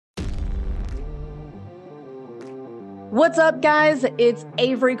What's up, guys? It's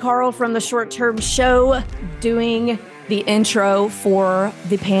Avery Carl from the Short Term Show doing the intro for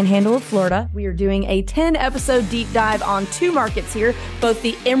the Panhandle of Florida. We are doing a 10-episode deep dive on two markets here, both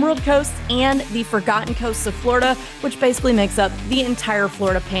the Emerald Coast and the Forgotten Coasts of Florida, which basically makes up the entire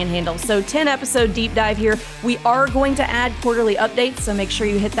Florida Panhandle. So 10-episode deep dive here. We are going to add quarterly updates, so make sure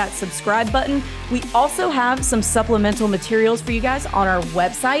you hit that subscribe button. We also have some supplemental materials for you guys on our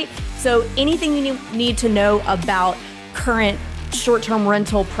website. So anything you need to know about current short-term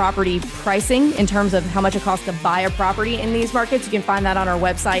rental property pricing in terms of how much it costs to buy a property in these markets, you can find that on our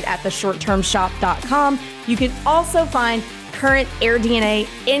website at theshorttermshop.com. You can also find current AirDNA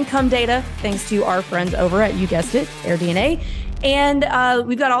income data, thanks to our friends over at, you guessed it, AirDNA. And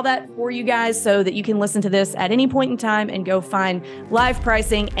we've got all that for you guys so that you can listen to this at any point in time and go find live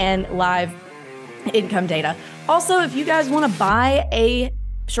pricing and live income data. Also, if you guys want to buy a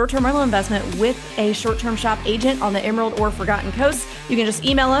short-term rental investment with a short-term shop agent on the Emerald or Forgotten Coast, you can just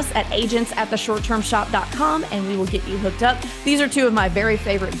email us at agents@theshorttermshop.com and we will get you hooked up. These are two of my very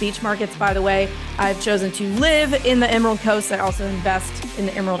favorite beach markets, by the way. I've chosen to live in the Emerald Coast. I also invest in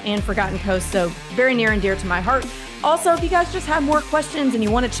the Emerald and Forgotten Coast, so very near and dear to my heart. Also, if you guys just have more questions and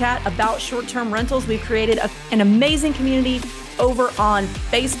you want to chat about short-term rentals, we've created an amazing community over on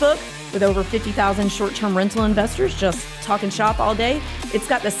Facebook with over 50,000 short-term rental investors just talking shop all day. It's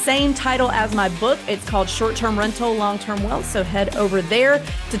got the same title as my book. It's called Short-Term Rental, Long-Term Wealth. So head over there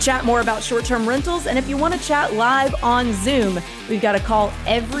to chat more about short-term rentals. And if you want to chat live on Zoom, we've got a call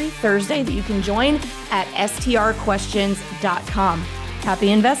every Thursday that you can join at strquestions.com.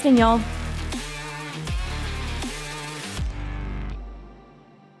 Happy investing, y'all.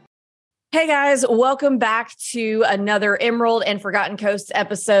 Hey guys, welcome back to another Emerald and Forgotten Coast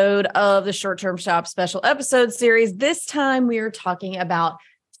episode of the Short Term Shop special episode series. This time we are talking about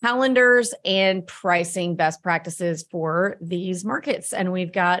calendars and pricing best practices for these markets. And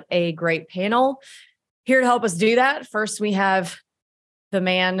we've got a great panel here to help us do that. First, we have the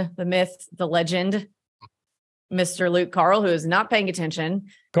man, the myth, the legend, Mr. Luke Carl, who is not paying attention.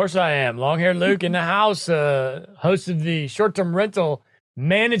 Of course I am. Long-haired Luke in the house, host of the Short Term Rental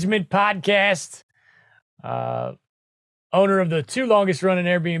Management Podcast, owner of the two longest running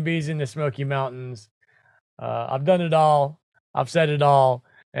Airbnbs in the Smoky Mountains. I've done it all. I've said it all,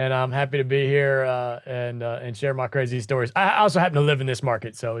 and I'm happy to be here and share my crazy stories. I also happen to live in this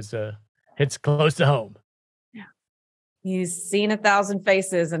market, so it's close to home. Yeah, he's seen 1,000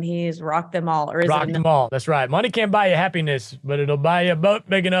 faces and he's rocked them all. Rocked them all. That's right. Money can't buy you happiness, but it'll buy you a boat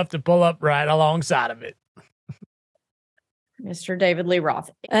big enough to pull up right alongside of it. Mr. David Lee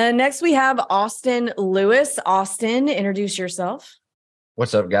Roth. Next, we have Austin Lewis. Austin, introduce yourself.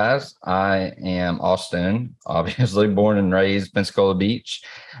 What's up, guys? I am Austin, obviously born and raised Pensacola Beach.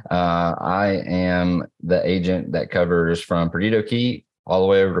 I am the agent that covers from Perdido Key all the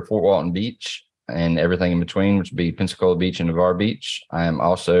way over to Fort Walton Beach and everything in between, which would be Pensacola Beach and Navarre Beach. I am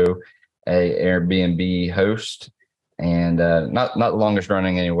also a Airbnb host and not the longest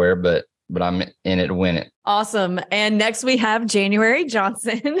running anywhere, but I'm in it to win it. Awesome. And next we have January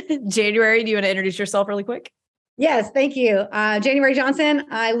Johnson. January, do you want to introduce yourself really quick? Yes, thank you. January Johnson.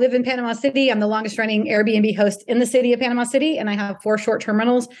 I live in Panama City. I'm the longest running Airbnb host in the city of Panama City, and I have 4 short-term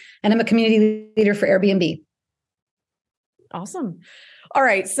rentals, and I'm a community leader for Airbnb. Awesome. All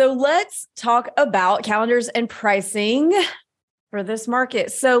right. So let's talk about calendars and pricing for this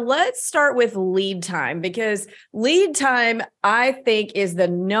market. So let's start with lead time, because lead time, I think, is the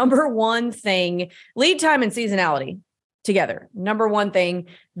number one thing, lead time and seasonality together, number one thing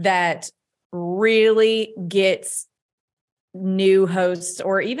that really gets new hosts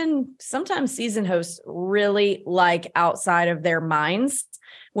or even sometimes seasoned hosts really like outside of their minds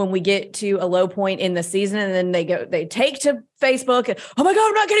when we get to a low point in the season and then they take to Facebook and, oh my God,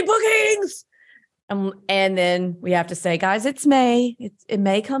 I'm not getting bookings. And then we have to say, guys, it's May.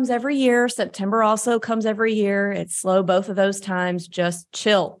 May comes every year. September also comes every year. It's slow both of those times. Just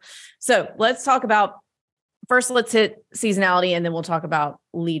chill. So let's talk about, first, let's hit seasonality, and then we'll talk about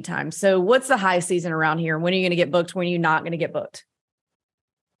lead time. So what's the high season around here? When are you going to get booked? When are you not going to get booked?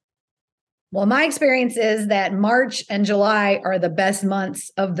 Well, my experience is that March and July are the best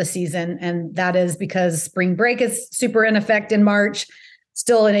months of the season. And that is because spring break is super in effect in March.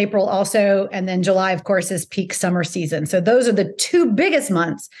 Still in April also. And then July, of course, is peak summer season. So those are the 2 biggest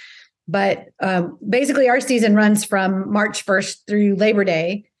months. But basically, our season runs from March 1st through Labor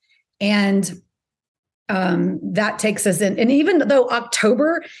Day. And that takes us in. And even though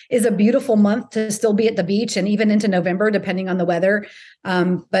October is a beautiful month to still be at the beach, and even into November, depending on the weather.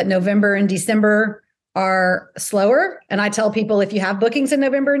 But November and December are slower. And I tell people, if you have bookings in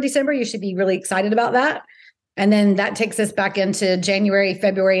November and December, you should be really excited about that. And then that takes us back into January,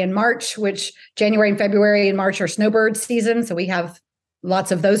 February, and March, which January and February and March are snowbird season. So we have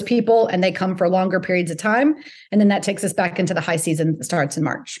lots of those people and they come for longer periods of time. And then that takes us back into the high season that starts in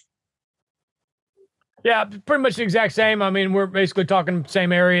March. Yeah, pretty much the exact same. I mean, we're basically talking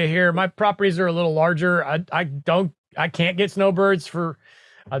same area here. My properties are a little larger. I can't get snowbirds for,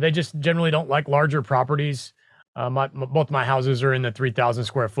 they just generally don't like larger properties. Both my houses are in the 3,000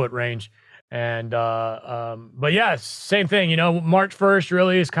 square foot range. And, but yeah, same thing, you know, March 1st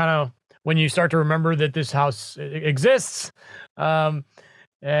really is kind of when you start to remember that this house exists. And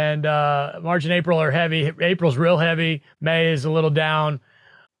March and April are heavy. April's real heavy. May is a little down.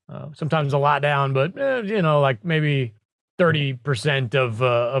 Sometimes a lot down, but you know, like maybe 30% of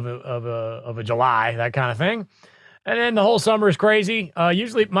a July, that kind of thing. And then the whole summer is crazy.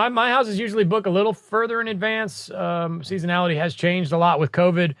 Usually my houses usually book a little further in advance. Seasonality has changed a lot with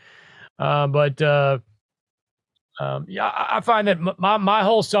COVID. Yeah, I find that my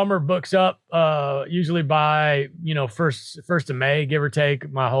whole summer books up usually by, you know, first of May, give or take.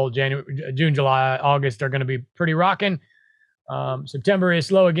 My whole June, July, August are going to be pretty rocking. September is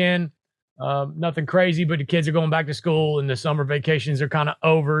slow again. Nothing crazy, but the kids are going back to school and the summer vacations are kind of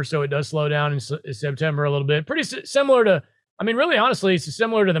over. So it does slow down in September a little bit. Pretty similar to, I mean, really, honestly, it's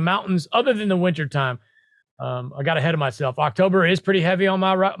similar to the mountains other than the winter time. I got ahead of myself. October is pretty heavy on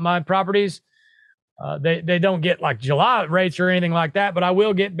my properties. They don't get like July rates or anything like that, but I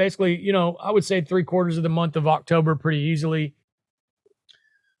will get basically, you know, I would say 3/4 of the month of October pretty easily.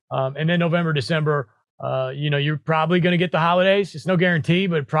 And then November, December, you know, you're probably going to get the holidays. It's no guarantee,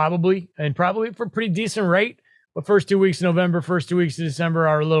 but probably for a pretty decent rate. But first 2 weeks of November, first 2 weeks of December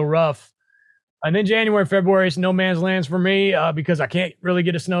are a little rough. And then January and February is no man's lands for me because I can't really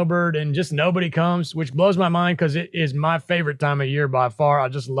get a snowbird and just nobody comes, which blows my mind because it is my favorite time of year by far. I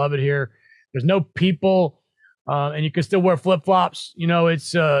just love it here. There's no people and you can still wear flip-flops. You know, it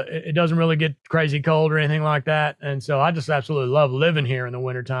doesn't really get crazy cold or anything like that. And so I just absolutely love living here in the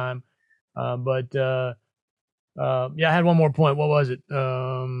wintertime. Yeah, I had one more point. What was it?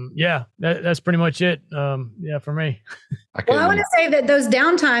 Yeah, that's pretty much it. Yeah, for me. Well, I want to say that those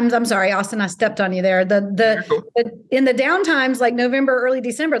downtimes, I'm sorry, Austin, I stepped on you there. In the downtimes like November, early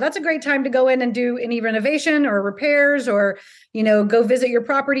December, that's a great time to go in and do any renovation or repairs or, you know, go visit your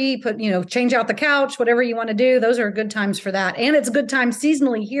property, change out the couch, whatever you want to do. Those are good times for that. And it's a good time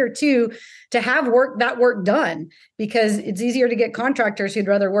seasonally here too, to have that work done because it's easier to get contractors who'd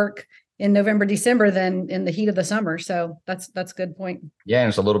rather work in November, December than in the heat of the summer. So that's a good point. Yeah. And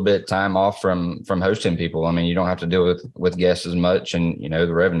it's a little bit time off from hosting people. I mean, you don't have to deal with guests as much and, you know,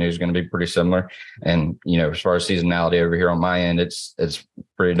 the revenue is going to be pretty similar. And, you know, as far as seasonality over here on my end, it's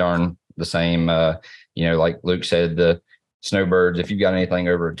pretty darn the same. You know, like Luke said, the snowbirds, if you've got anything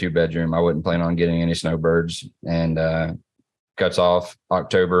over a 2-bedroom, I wouldn't plan on getting any snowbirds, and cuts off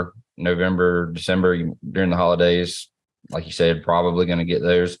October, November, December during the holidays. Like you said, probably going to get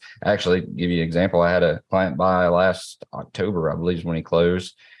those. Actually, give you an example. I had a client buy last October, I believe is when he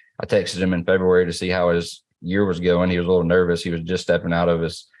closed. I texted him in February to see how his year was going. He was a little nervous. He was just stepping out of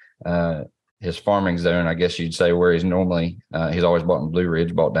his farming zone, I guess you'd say, where he's normally, he's always bought in Blue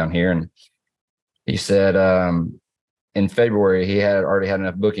Ridge, bought down here. And he said in February, he had already had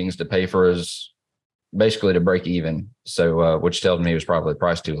enough bookings to pay for basically to break even. So, which tells me he was probably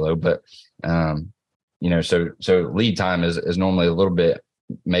priced too low, but, you know, so lead time is normally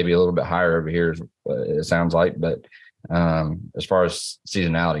maybe a little bit higher over here, it sounds like. But as far as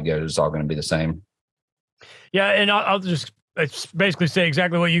seasonality goes, it's all going to be the same. Yeah, and I'll just basically say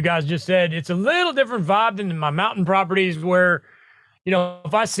exactly what you guys just said. It's a little different vibe than my mountain properties where, you know,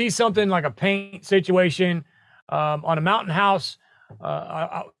 if I see something like a paint situation on a mountain house,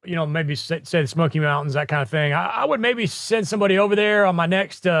 you know, maybe say the Smoky Mountains, that kind of thing. I would maybe send somebody over there on my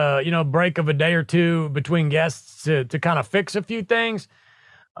next, you know, break of a day or two between guests to kind of fix a few things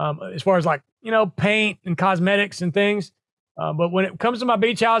as far as like, you know, paint and cosmetics and things. But when it comes to my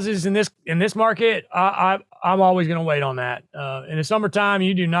beach houses in this market, I'm always going to wait on that. In the summertime,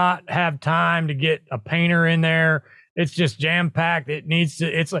 you do not have time to get a painter in there. It's just jam packed.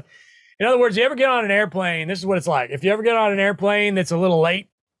 It's like, in other words, you ever get on an airplane, this is what it's like. If you ever get on an airplane that's a little late,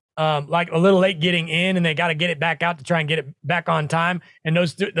 like a little late getting in and they got to get it back out to try and get it back on time. And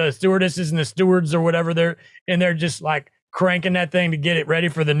the stewardesses and the stewards or whatever, they're just like cranking that thing to get it ready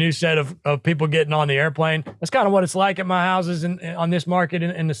for the new set of people getting on the airplane. That's kind of what it's like at my houses on this market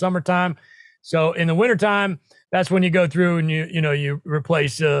in the summertime. So in the wintertime, that's when you go through and you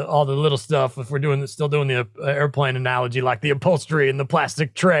replace all the little stuff. If we're still doing the airplane analogy, like the upholstery and the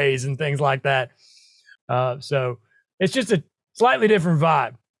plastic trays and things like that. So it's just a slightly different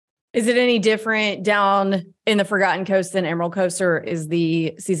vibe. Is it any different down in the Forgotten Coast than Emerald Coast, or is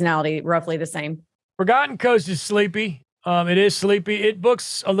the seasonality roughly the same? Forgotten Coast is sleepy. It is sleepy. It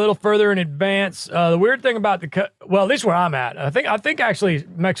books a little further in advance. The weird thing about well, at least where I'm at, I think actually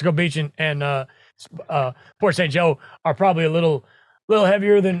Mexico Beach and Port St. Joe are probably a little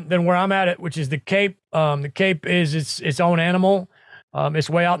heavier than where I'm at it, which is the Cape. The Cape is its own animal. It's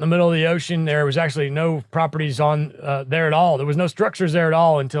way out in the middle of the ocean. There was actually no properties on there at all. There was no structures there at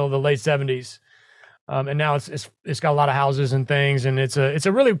all until the late 70s. And now it's got a lot of houses and things, and it's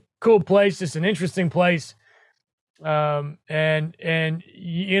a really cool place. It's an interesting place. And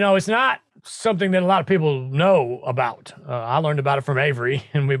you know, it's not something that a lot of people know about. I learned about it from Avery,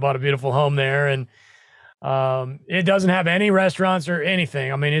 and we bought a beautiful home there, and it doesn't have any restaurants or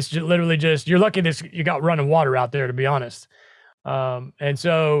anything. I mean, it's just literally just, you're lucky you got running water out there, to be honest. And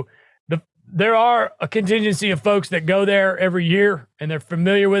so there are a contingency of folks that go there every year, and they're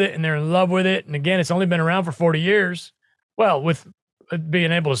familiar with it and they're in love with it. And again, it's only been around for 40 years. Well, with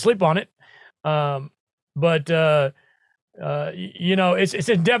being able to sleep on it. But you know, it's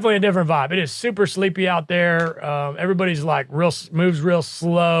definitely a different vibe. It is super sleepy out there. Everybody's like moves real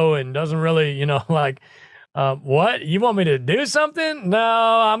slow and doesn't really, you know, like, what, you want me to do something? No,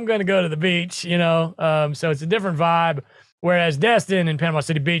 I'm going to go to the beach, you know? So it's a different vibe. Whereas Destin and Panama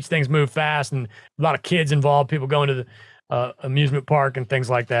City Beach, things move fast and a lot of kids involved, people going to the amusement park and things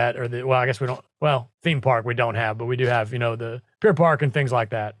like that. I guess theme park we don't have, but we do have, you know, the Pier Park and things like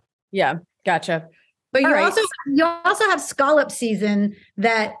that. Yeah, gotcha. But you also have scallop season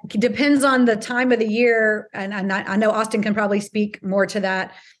that depends on the time of the year. And I know Austin can probably speak more to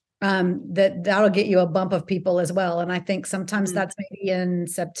that. That'll get you a bump of people as well. And I think sometimes that's maybe in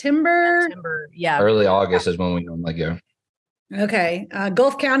September. Yeah. Early August is when we normally go. Okay.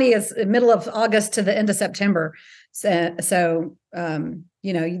 Gulf County is middle of August to the end of September. So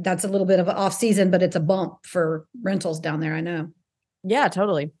you know, that's a little bit of an off season, but it's a bump for rentals down there. I know. Yeah,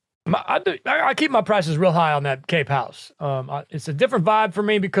 totally. I keep my prices real high on that Cape house. It's a different vibe for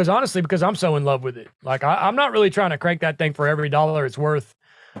me because I'm so in love with it. Like I'm not really trying to crank that thing for every dollar it's worth.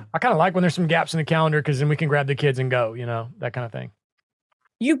 I kind of like when there's some gaps in the calendar because then we can grab the kids and go, you know, that kind of thing.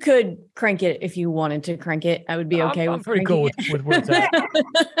 You could crank it if you wanted to crank it. I would be okay with. I'm pretty cool with where it's at.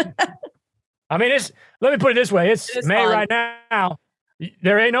 I mean, let me put it this way. It's May fun. Right now.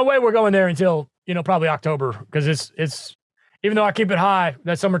 There ain't no way we're going there until, you know, probably October because it's even though I keep it high,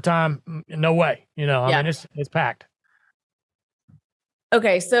 that summertime, no way, you know, I mean, it's packed.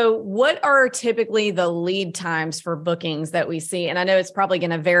 Okay. So what are typically the lead times for bookings that we see? And I know it's probably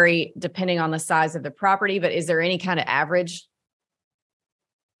going to vary depending on the size of the property, but is there any kind of average?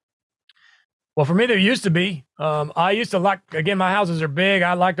 Well, for me, there used to be. I used to again, my houses are big.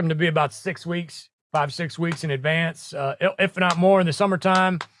 I like them to be about 6 weeks, 5-6 weeks in advance, if not more in the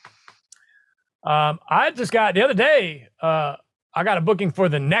summertime. I just got the other day, I got a booking for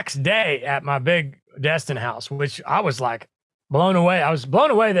the next day at my big Destin house, which I was like blown away. I was blown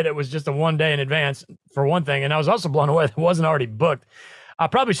away that it was just a 1 day in advance for one thing. And I was also blown away that it wasn't already booked. I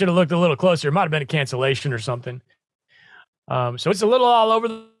probably should have looked a little closer. It might've been a cancellation or something. So it's a little all over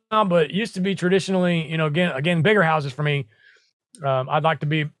the now, but it used to be traditionally, you know, again, bigger houses for me. I'd like to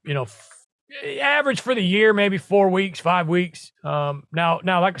be, you know, average for the year, maybe 4 weeks, 5 weeks. Now,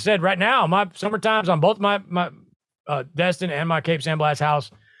 like I said, right now, my summer times on both my Destin and my Cape San Blas house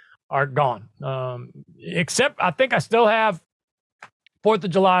are gone. Except I think I still have 4th of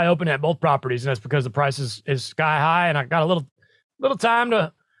July open at both properties, and that's because the price is sky high, and I got a little time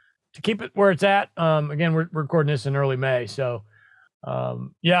to keep it where it's at. Again, we're recording this in early May, so.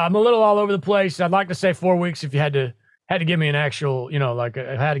 Yeah, I'm a little all over the place. I'd like to say 4 weeks if you had to give me an actual, you know, like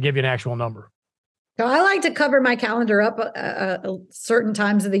I had to give you an actual number. So I like to cover my calendar up certain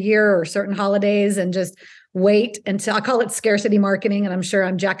times of the year or certain holidays and just wait until, I call it scarcity marketing. And I'm sure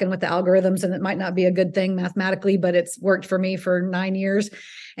I'm jacking with the algorithms and it might not be a good thing mathematically, but it's worked for me for 9 years.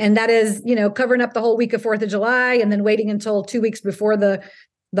 And that is, you know, covering up the whole week of 4th of July and then waiting until 2 weeks before the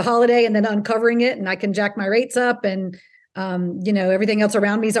holiday and then uncovering it. And I can jack my rates up and you know, everything else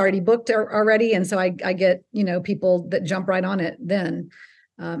around me is already booked already. And so I get, you know, people that jump right on it then,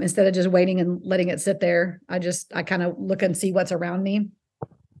 instead of just waiting and letting it sit there. I kind of look and see what's around me.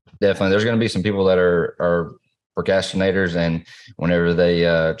 Definitely. There's going to be some people that are procrastinators. And whenever they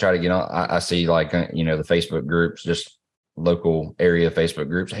try to get on, I see like, you know, the Facebook groups, just local area Facebook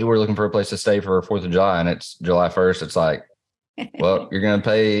groups. Hey, we're looking for a place to stay for 4th of July. And it's July 1st. It's like, well, you're going to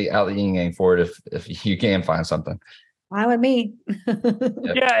pay out the yin yang for it if you can find something. Why with me?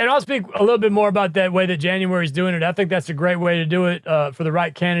 Yeah, and I'll speak a little bit more about that way that January is doing it. I think that's a great way to do it for the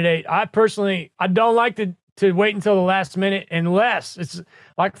right candidate. I personally, I don't like to to wait until the last minute unless it's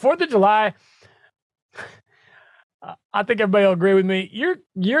like 4th of July. I think everybody will agree with me.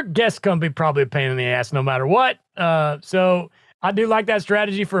 Your guest company probably a pain in the ass no matter what. So I do like that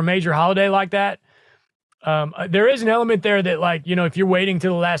strategy for a major holiday like that. There is an element there that, like, you know, if you're waiting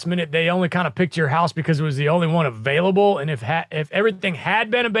till the last minute, they only kind of picked your house because it was the only one available. And if everything had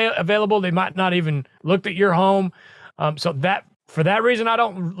been available, they might not even looked at your home. So that for that reason, I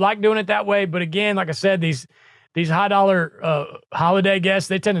don't like doing it that way. But again, like I said, these high dollar holiday guests,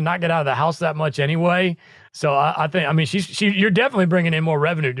 they tend to not get out of the house that much anyway. So I think, I mean, you're definitely bringing in more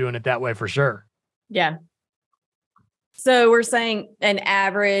revenue doing it that way for sure. Yeah. So we're saying an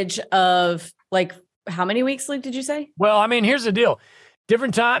average of like, how many weeks, Luke, did you say? Well, I mean, here's the deal.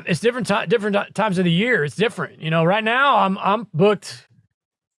 Different times of the year. It's different. You know, right now I'm booked,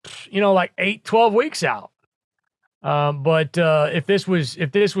 you know, like 12 weeks out. But if this was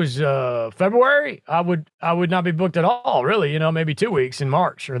February, I would not be booked at all, really, you know, maybe 2 weeks in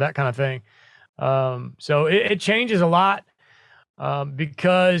March or that kind of thing. So it changes a lot,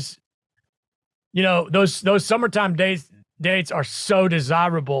 because, you know, those summertime dates are so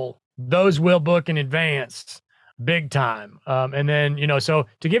desirable. Those will book in advance big time. And then, you know, so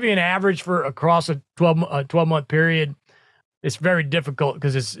to give you an average for across a 12-month period, it's very difficult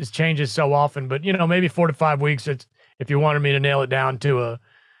because it changes so often, but, you know, maybe 4 to 5 weeks. It's, if you wanted me to nail it down to a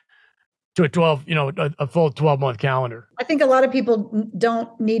 12, you know, a full 12-month calendar. I think a lot of people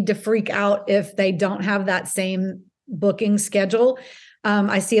don't need to freak out if they don't have that same booking schedule.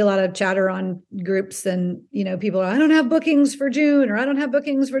 I see a lot of chatter on groups and, you know, people are, I don't have bookings for June or I don't have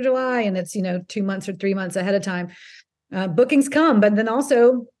bookings for July. And it's, you know, 2 months or 3 months ahead of time. Bookings come, but then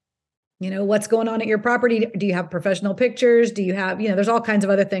also, you know, what's going on at your property? Do you have professional pictures? Do you have, you know, there's all kinds of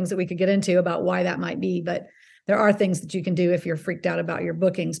other things that we could get into about why that might be, but there are things that you can do if you're freaked out about your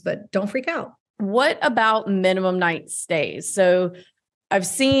bookings, but don't freak out. What about minimum night stays? So I've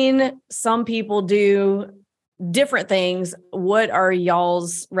seen some people do different things. What are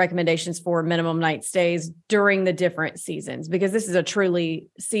y'all's recommendations for minimum night stays during the different seasons? Because this is a truly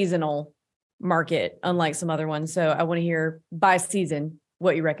seasonal market, unlike some other ones. So I want to hear by season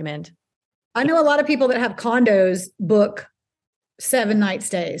what you recommend. I know a lot of people that have condos book 7-night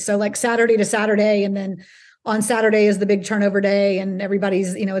stays. So like Saturday to Saturday, and then on Saturday is the big turnover day and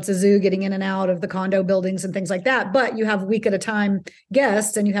everybody's, you know, it's a zoo getting in and out of the condo buildings and things like that. But you have week at a time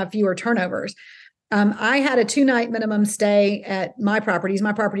guests and you have fewer turnovers. I had a 2-night minimum stay at my properties.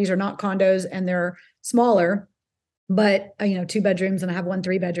 My properties are not condos and they're smaller, but, you know, 2 bedrooms and I have 1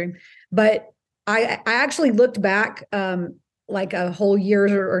 3-bedroom. But I actually looked back like a whole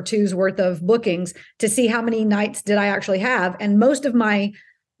year or two's worth of bookings to see how many nights did I actually have. And most of my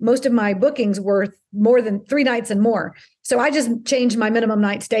bookings were more than 3 nights and more. So I just changed my minimum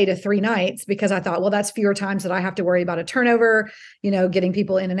night stay to 3 nights because I thought, well, that's fewer times that I have to worry about a turnover, you know, getting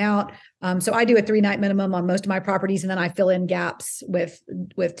people in and out. So I do a 3-night minimum on most of my properties, and then I fill in gaps with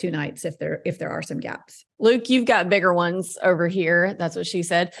 2 nights if there are some gaps. Luke, you've got bigger ones over here. That's what she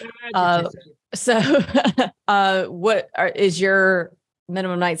said. So what is your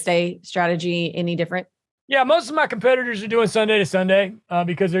minimum night stay strategy any different? Yeah, most of my competitors are doing Sunday to Sunday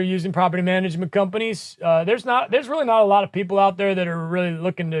because they're using property management companies. There's really not a lot of people out there that are really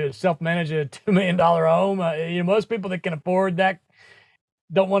looking to self-manage a $2 million home. You know, most people that can afford that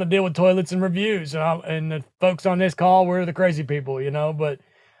don't want to deal with toilets and reviews. And the folks on this call, we're the crazy people, you know. But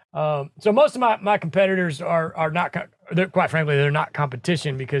so most of my competitors are not. They're, quite frankly, they're not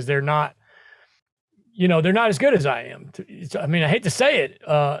competition because they're not. You know, they're not as good as I am. I mean, I hate to say it,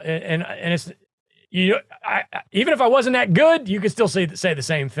 and it's. Even if I wasn't that good, you could still say the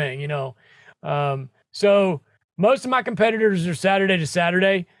same thing, you know. So most of my competitors are Saturday to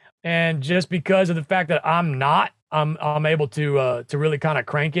Saturday, and just because of the fact that I'm not, I'm able to really kind of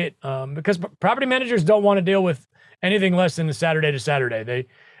crank it because property managers don't want to deal with anything less than the Saturday to Saturday.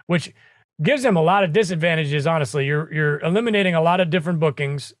 Which gives them a lot of disadvantages. Honestly, you're eliminating a lot of different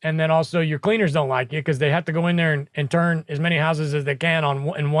bookings, and then also your cleaners don't like you because they have to go in there and turn as many houses as they can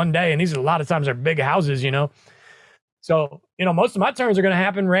in one day. And these are a lot of times are big houses, you know. So, you know, most of my turns are going to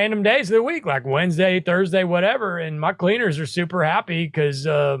happen random days of the week, like Wednesday, Thursday, whatever. And my cleaners are super happy because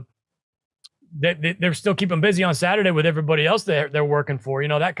they're still keeping busy on Saturday with everybody else they're working for, you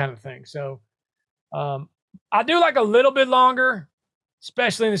know, that kind of thing. So I do like a little bit longer,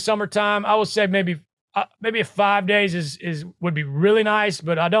 especially in the summertime. I would say maybe 5 days would be really nice,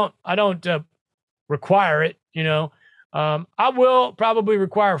 but I don't require it. You know, I will probably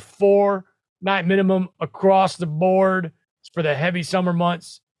require 4-night minimum across the board for the heavy summer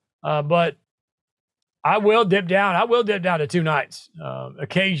months. But I will dip down. I will dip down to 2 nights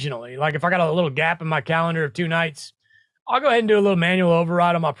occasionally. Like if I got a little gap in my calendar of 2 nights, I'll go ahead and do a little manual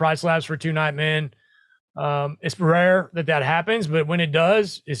override on my price labs for 2-night men. It's rare that happens, but when it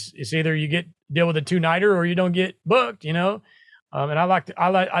does, it's either you deal with a 2-nighter or you don't get booked, you know. And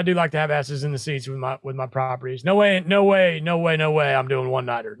I do like to have asses in the seats with my properties. No way. I'm doing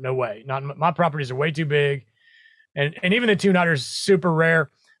 1-nighter. No way. Not my properties are way too big, and even the 2-nighter is super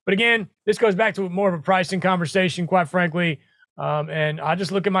rare. But again, this goes back to more of a pricing conversation, quite frankly. And I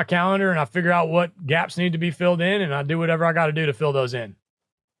just look at my calendar and I figure out what gaps need to be filled in, and I do whatever I got to do to fill those in.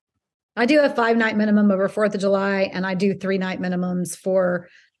 I do a 5-night minimum over 4th of July, and I do 3-night minimums for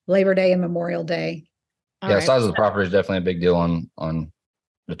Labor Day and Memorial Day. Yeah, size of the property is definitely a big deal on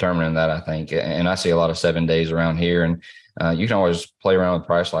determining that, I think. And I see a lot of 7 days around here, and you can always play around with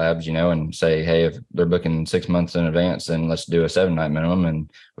price labs, you know, and say, hey, if they're booking 6 months in advance, then let's do a 7-night minimum,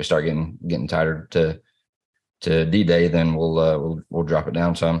 and we start getting tighter to D-Day, then we'll drop it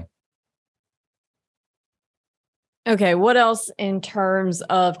down some. Okay, what else in terms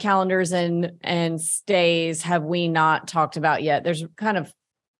of calendars and stays have we not talked about yet? There's kind of,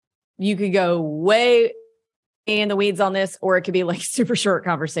 you could go way in the weeds on this, or it could be like super short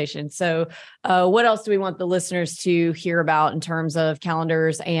conversation. So what else do we want the listeners to hear about in terms of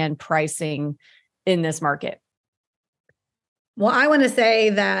calendars and pricing in this market? Well, I want to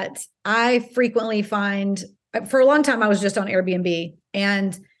say that I frequently find, for a long time, I was just on Airbnb,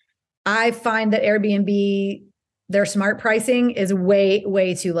 and I find that Airbnb, their smart pricing is way,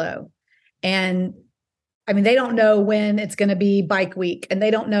 way too low. And I mean, they don't know when it's going to be bike week, and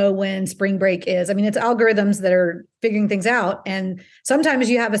they don't know when spring break is. I mean, it's algorithms that are figuring things out. And sometimes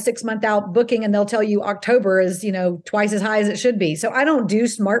you have a 6-month out booking and they'll tell you October is, you know, twice as high as it should be. So I don't do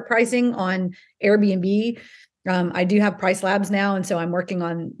smart pricing on Airbnb. I do have price labs now. And so I'm working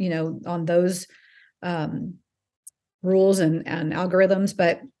on, you know, on those rules and algorithms,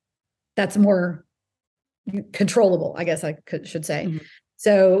 but that's more controllable, I guess I should say. Mm-hmm.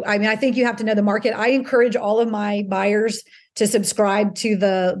 So, I mean, I think you have to know the market. I encourage all of my buyers to subscribe to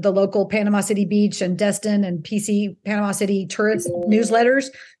the local Panama City Beach and Destin and PC Panama City tourist newsletters,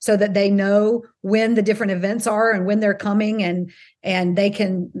 so that they know when the different events are and when they're coming, and they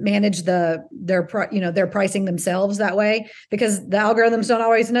can manage their pricing themselves that way, because the algorithms don't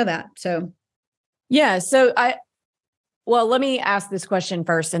always know that. So, yeah. So let me ask this question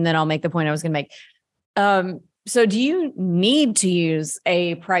first, and then I'll make the point I was going to make. So do you need to use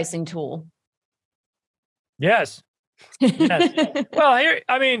a pricing tool? Yes. Well,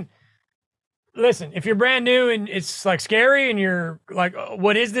 I mean, listen, if you're brand new and it's like scary and you're like,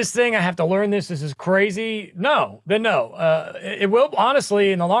 what is this thing? I have to learn this. This is crazy. No. It will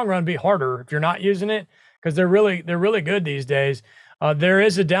honestly in the long run be harder if you're not using it, because they're really good these days. There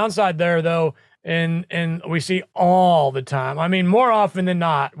is a downside there though. And we see all the time. I mean, more often than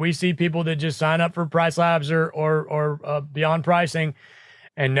not, we see people that just sign up for price labs or beyond pricing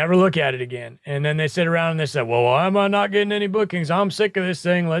and never look at it again. And then they sit around and they say, well, why am I not getting any bookings? I'm sick of this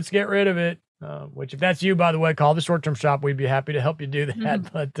thing. Let's get rid of it. Which if that's you, by the way, call the short-term shop. We'd be happy to help you do that.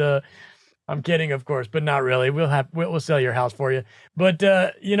 Mm-hmm. But I'm kidding, of course, but not really. We'll sell your house for you. But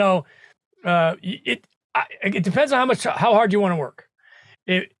it depends on how hard you want to work.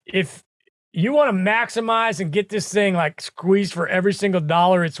 If you want to maximize and get this thing like squeezed for every single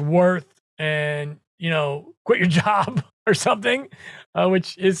dollar it's worth, and, you know, quit your job or something,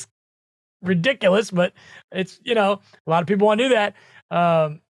 which is ridiculous, but it's, you know, a lot of people want to do that.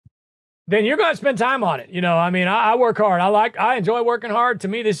 Then you're going to spend time on it. You know, I mean, I work hard. I enjoy working hard. To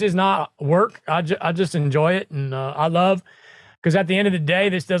me, this is not work. I just enjoy it. And I love, because at the end of the day,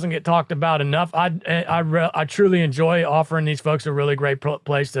 this doesn't get talked about enough. I truly enjoy offering these folks a really great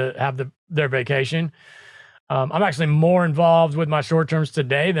place to have their vacation. I'm actually more involved with my short terms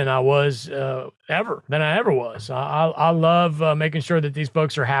today than I ever was. I love making sure that these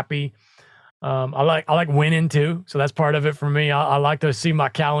folks are happy. I like winning too, so that's part of it for me. I like to see my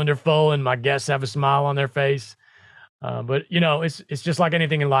calendar full and my guests have a smile on their face. But you know, it's just like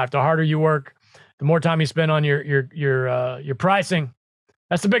anything in life. The harder you work, the more time you spend on your pricing.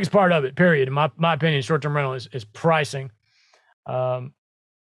 That's the biggest part of it, period. In my opinion, short-term rental is pricing.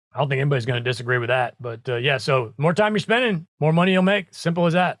 I don't think anybody's going to disagree with that. But yeah, so more time you're spending, more money you'll make. Simple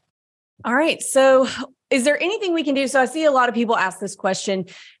as that. All right. So is there anything we can do? So I see a lot of people ask this question,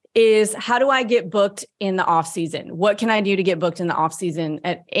 is how do I get booked in the off season? What can I do to get booked in the off season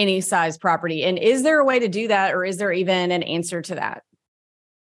at any size property? And is there a way to do that? Or is there even an answer to that?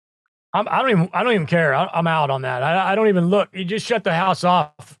 I don't even care. I'm out on that. I don't even look. You just shut the house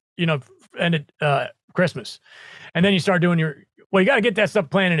off, you know, and Christmas, and then you start doing you got to get that stuff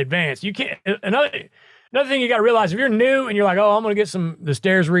planned in advance. You can't. another thing you got to realize, if you're new and you're like, oh, I'm going to get the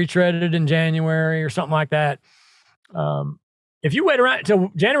stairs retreaded in January or something like that. If you wait around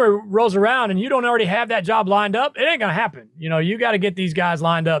until January rolls around and you don't already have that job lined up, it ain't going to happen. You got to get these guys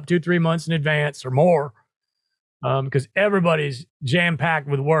lined up 2-3 months in advance or more, because everybody's jam-packed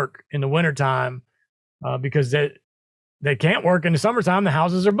with work in the wintertime, because they can't work in the summertime. The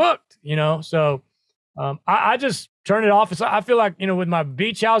houses are booked, So I just turn it off. I feel like, with my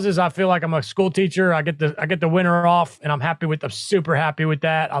beach houses, I feel like I'm a school teacher. I get the winter off, and I'm super happy with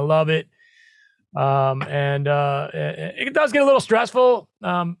that. I love it. It does get a little stressful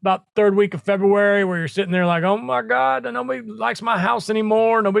about third week of February, where you're sitting there like, oh my God, nobody likes my house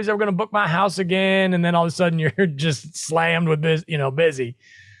anymore. Nobody's ever going to book my house again. And then all of a sudden you're just slammed with busy.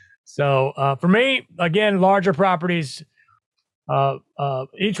 So for me, again, larger properties,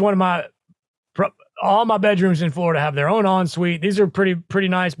 each one of all my bedrooms in Florida have their own ensuite. These are pretty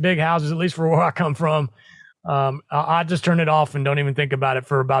nice big houses, at least for where I come from. I just turn it off and don't even think about it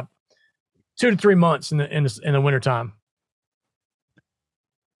for about 2 to 3 months in the wintertime.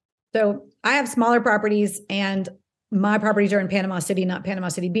 So I have smaller properties, and my properties are in Panama City, not Panama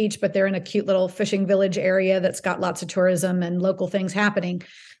City Beach, but they're in a cute little fishing village area that's got lots of tourism and local things happening.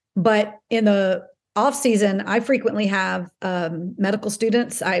 But in the off season, I frequently have medical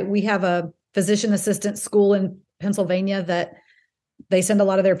students. We have a physician assistant school in Pennsylvania that they send a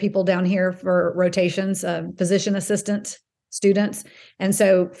lot of their people down here for rotations, physician assistant students. And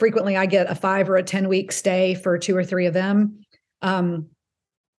so frequently I get a 5 or a 10 week stay for 2 or 3 of them.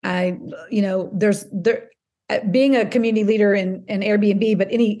 Being a community leader in Airbnb, but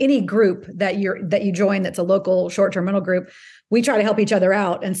any group that you join that's a local short-term rental group, we try to help each other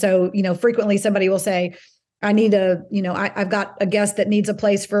out. And so, frequently somebody will say, I've got a guest that needs a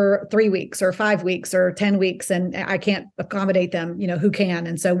place for 3 weeks or 5 weeks or 10 weeks, and I can't accommodate them, who can.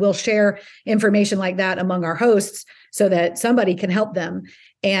 And so we'll share information like that among our hosts so that somebody can help them.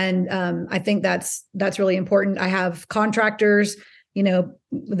 And I think that's really important. I have contractors,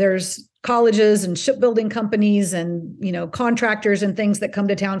 there's colleges and shipbuilding companies and, contractors and things that come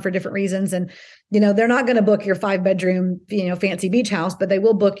to town for different reasons. And, they're not going to book your 5-bedroom, fancy beach house, but they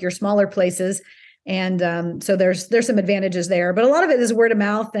will book your smaller places. And so there's some advantages there, but a lot of it is word of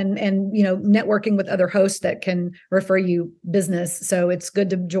mouth and networking with other hosts that can refer you business. So it's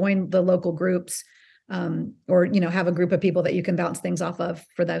good to join the local groups, or have a group of people that you can bounce things off of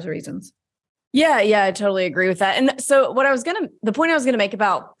for those reasons. Yeah, I totally agree with that. And so the point I was going to make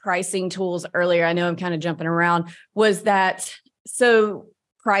about pricing tools earlier, I know I'm kind of jumping around, was that, so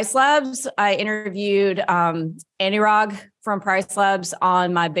Price Labs, I interviewed Anurag from Price Labs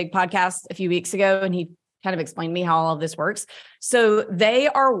on my big podcast a few weeks ago, and he kind of explained to me how all of this works. So they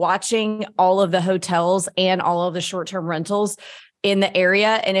are watching all of the hotels and all of the short-term rentals in the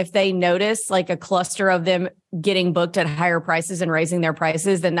area. And if they notice like a cluster of them getting booked at higher prices and raising their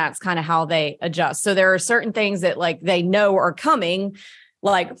prices, then that's kind of how they adjust. So there are certain things that like they know are coming,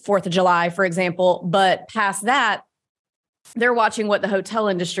 like 4th of July, for example, but past that, they're watching what the hotel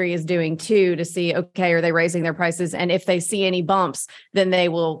industry is doing too, to see, okay, are they raising their prices? And if they see any bumps, then they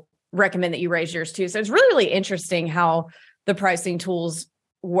will recommend that you raise yours too. So it's really, really interesting how the pricing tools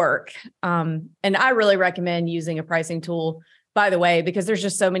work. And I really recommend using a pricing tool, by the way, because there's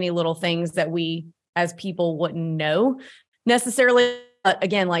just so many little things that we as people wouldn't know necessarily. But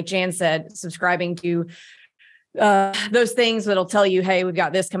again, like Jan said, subscribing to those things that'll tell you, hey, we've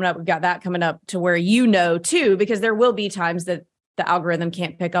got this coming up, we've got that coming up, to where too, because there will be times that the algorithm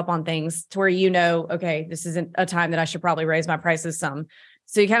can't pick up on things to where okay, this isn't a time that I should probably raise my prices some.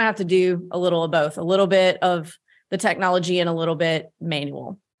 So you kind of have to do a little of both, a little bit of the technology and a little bit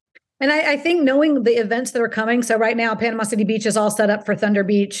manual. And I think knowing the events that are coming. So right now, Panama City Beach is all set up for Thunder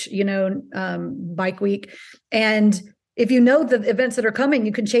Beach, Bike Week. And if you know the events that are coming,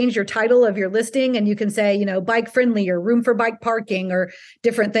 you can change your title of your listing, and you can say, bike friendly or room for bike parking or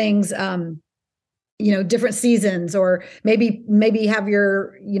different things, different seasons, or maybe have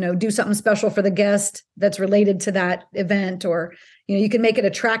your, do something special for the guest that's related to that event, or, you can make it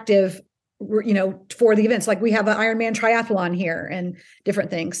attractive, for the events. Like we have an Ironman triathlon here and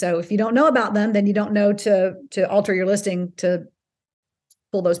different things. So if you don't know about them, then you don't know to alter your listing to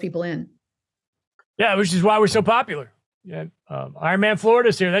pull those people in. Yeah, which is why we're so popular. Yeah, Ironman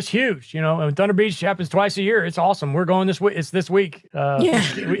Florida's here. That's huge. And Thunder Beach happens twice a year. It's awesome. We're going this week. It's this week.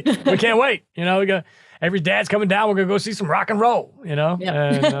 We can't wait. We got every dad's coming down. We're gonna go see some rock and roll. Yep.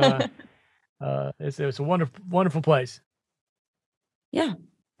 And it's a wonderful, wonderful place. Yeah.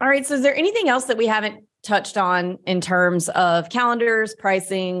 All right. So is there anything else that we haven't touched on in terms of calendars,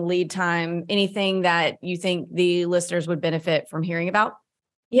 pricing, lead time, anything that you think the listeners would benefit from hearing about?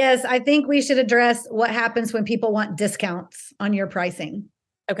 Yes, I think we should address what happens when people want discounts on your pricing.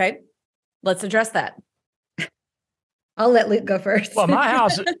 Okay, let's address that. I'll let Luke go first. Well, my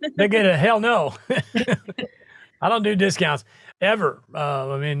house, they get a hell no. I don't do discounts ever.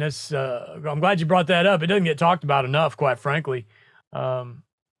 I mean, that's. I'm glad you brought that up. It doesn't get talked about enough, quite frankly.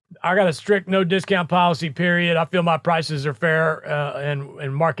 I got a strict no discount policy, period. I feel my prices are fair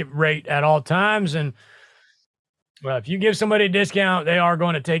and market rate at all times. And well, if you give somebody a discount, they are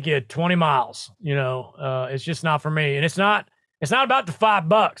going to take you 20 miles. It's just not for me. And it's not about the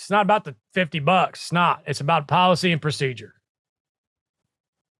 $5. It's not about the $50. It's not. It's about policy and procedure.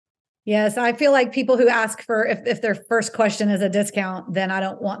 Yes, I feel like people who ask for if their first question is a discount, then I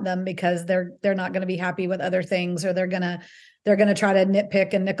don't want them because they're not going to be happy with other things, or they're gonna try to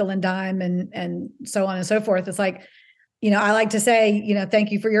nitpick and nickel and dime and so on and so forth. It's like, I like to say,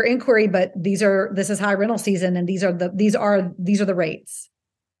 thank you for your inquiry, but this is high rental season, and these are the rates,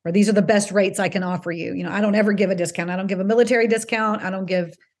 or these are the best rates I can offer you. I don't ever give a discount. I don't give a military discount. I don't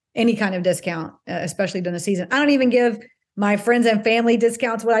give any kind of discount, especially during the season. I don't even give my friends and family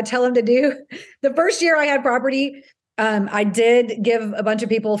discounts. What I tell them to do. The first year I had property, I did give a bunch of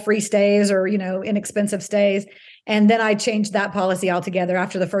people free stays or, inexpensive stays. And then I changed that policy altogether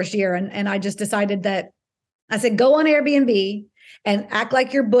after the first year. And I just decided that I said, go on Airbnb and act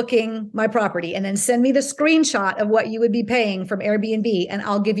like you're booking my property, and then send me the screenshot of what you would be paying from Airbnb, and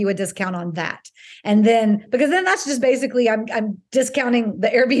I'll give you a discount on that. And then, because then that's just basically, I'm discounting the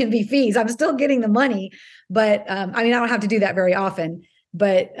Airbnb fees. I'm still getting the money, but I don't have to do that very often.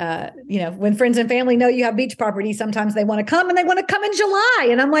 But, when friends and family know you have beach property, sometimes they want to come, and they want to come in July.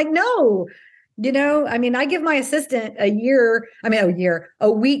 And I'm like, no. I give my assistant a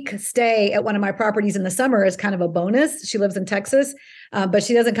week stay at one of my properties in the summer as kind of a bonus. She lives in Texas, but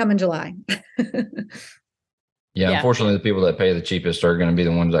she doesn't come in July. Yeah, unfortunately, the people that pay the cheapest are going to be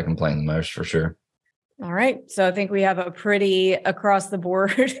the ones that complain the most, for sure. All right. So I think we have a pretty across the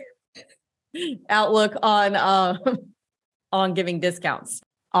board outlook on giving discounts.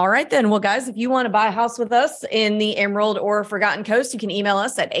 All right, then. Well, guys, if you want to buy a house with us in the Emerald or Forgotten Coast, you can email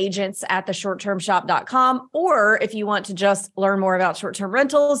us at agents@theshorttermshop.com. Or if you want to just learn more about short-term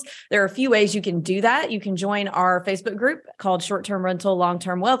rentals, there are a few ways you can do that. You can join our Facebook group called Short-Term Rental,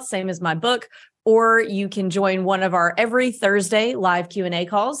 Long-Term Wealth, same as my book. Or you can join one of our every Thursday live Q&A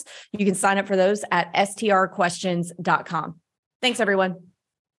calls. You can sign up for those at strquestions.com. Thanks, everyone.